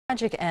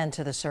Tragic end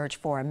to the search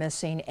for a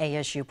missing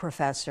ASU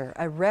professor.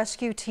 A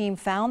rescue team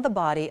found the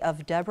body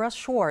of Debra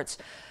Schwartz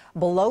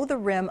below the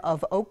rim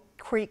of Oak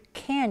Creek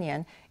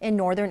Canyon in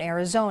northern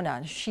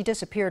Arizona. She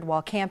disappeared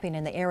while camping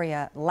in the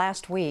area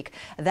last week.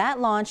 That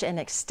launched an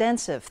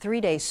extensive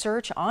 3-day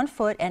search on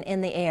foot and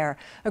in the air.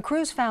 The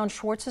crews found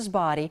Schwartz's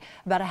body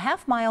about a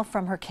half-mile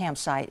from her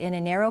campsite in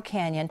a narrow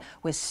canyon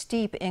with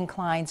steep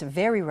inclines,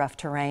 very rough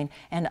terrain,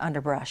 and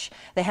underbrush.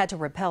 They had to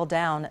rappel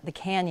down the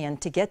canyon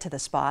to get to the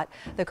spot.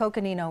 The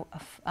Coconino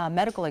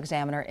medical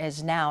examiner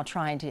is now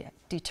trying to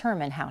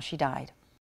determine how she died.